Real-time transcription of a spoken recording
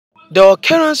The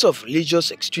occurrence of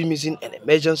religious extremism and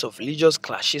emergence of religious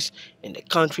clashes in the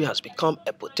country has become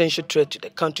a potential threat to the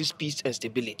country's peace and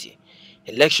stability.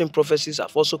 Election prophecies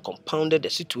have also compounded the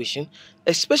situation,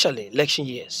 especially in election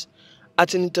years.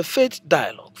 At an interfaith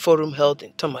dialogue forum held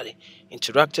in Tamale,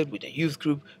 interacted with a youth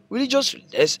group, religious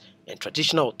leaders, and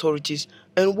traditional authorities,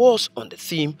 and was on the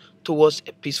theme towards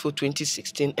a peaceful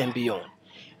 2016 and beyond.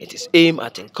 It is aimed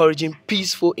at encouraging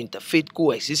peaceful interfaith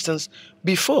coexistence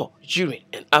before, during,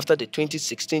 and after the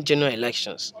 2016 general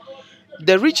elections.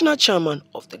 The regional chairman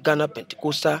of the Ghana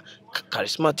Pentecostal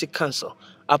Charismatic Council,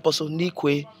 Apostle Nii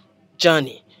Kotei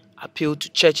Djani, appealed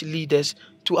to church leaders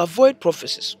to avoid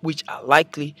prophecies which are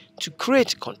likely to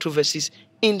create controversies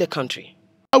in the country.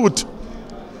 I would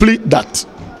plead that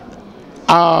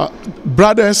our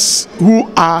brothers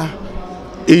who are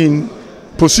in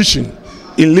position,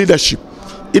 in leadership,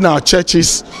 in our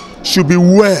churches should be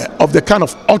aware of the kind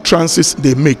of utterances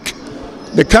they make,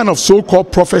 the kind of so-called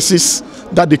prophecies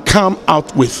that they come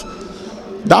out with.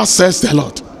 That says the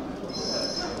Lord.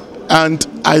 And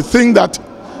I think that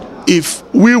if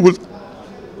we will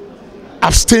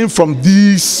abstain from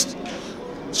these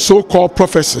so-called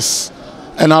prophecies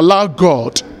and allow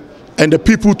God and the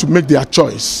people to make their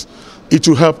choice, it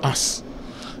will help us.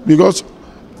 Because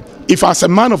if as a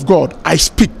man of God I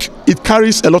speak, it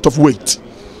carries a lot of weight.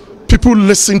 People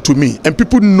listen to me, and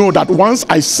people know that once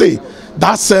I say,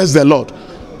 that says the Lord,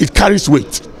 it carries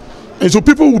weight. And so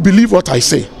people will believe what I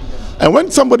say. And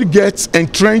when somebody gets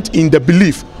entrenched in the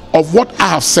belief of what I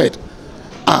have said,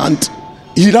 and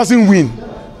he doesn't win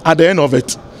at the end of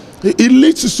it, it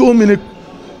leads to so many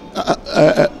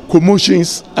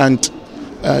commotions and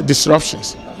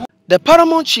disruptions. The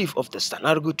paramount chief of the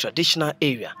Stanarugu traditional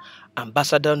area,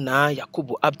 Ambassador Nii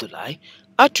Yakubu Abdullahi,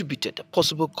 attributed the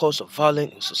possible cause of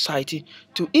violence in society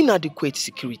to inadequate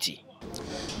security.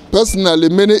 Personally,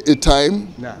 many a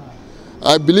time,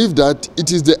 I believe that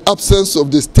it is the absence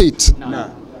of the state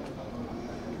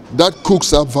that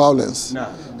cooks up violence,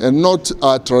 and not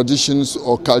our traditions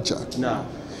or culture.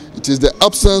 It is the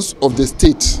absence of the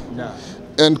state.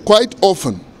 And quite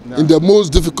often, in the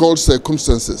most difficult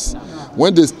circumstances,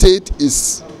 when the state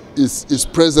is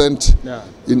present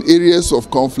in areas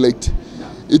of conflict,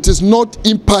 it is not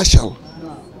impartial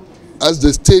as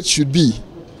the state should be.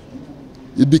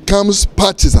 It becomes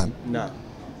partisan.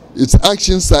 Its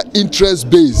actions are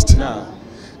interest-based.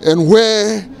 And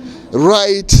where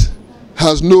right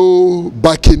has no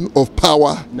backing of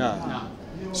power,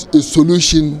 a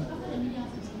solution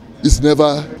is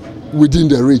never within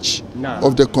the reach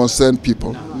of the concerned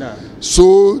people.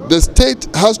 So the state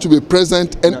has to be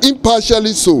present, and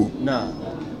impartially so.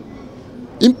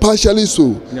 Impartially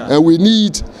so. And we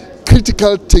need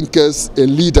critical thinkers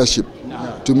and leadership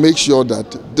to make sure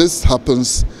that this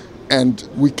happens and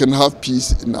we can have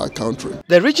peace in our country.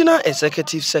 The Regional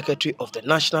Executive Secretary of the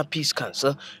National Peace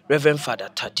Council, Reverend Father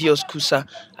Thaddeus Kusa,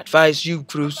 advised youth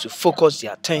groups to focus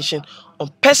their attention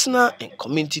on personal and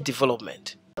community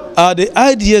development. Are the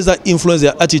ideas that influence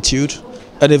their attitude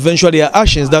and eventually their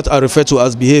actions that are referred to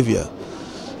as behavior.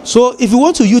 So if we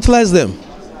want to utilize them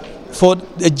for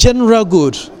the general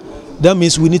good, that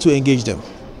means we need to engage them.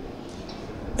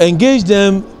 Engage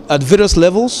them at various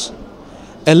levels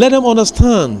and let them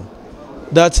understand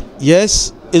that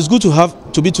yes, it's good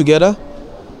to be together,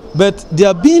 but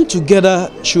their being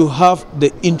together should have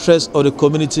the interest of the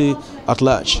community at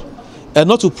large, and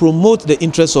not to promote the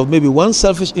interests of maybe one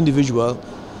selfish individual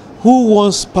who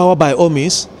wants power by all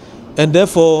means, and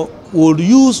therefore will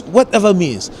use whatever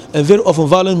means, and very often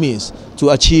violent means, to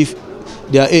achieve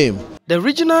their aim. The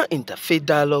regional interfaith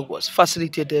dialogue was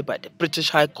facilitated by the British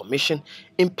High Commission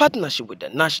in partnership with the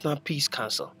National Peace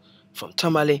Council. From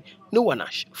Tamale,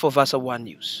 Nuwanash for Versa One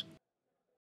News.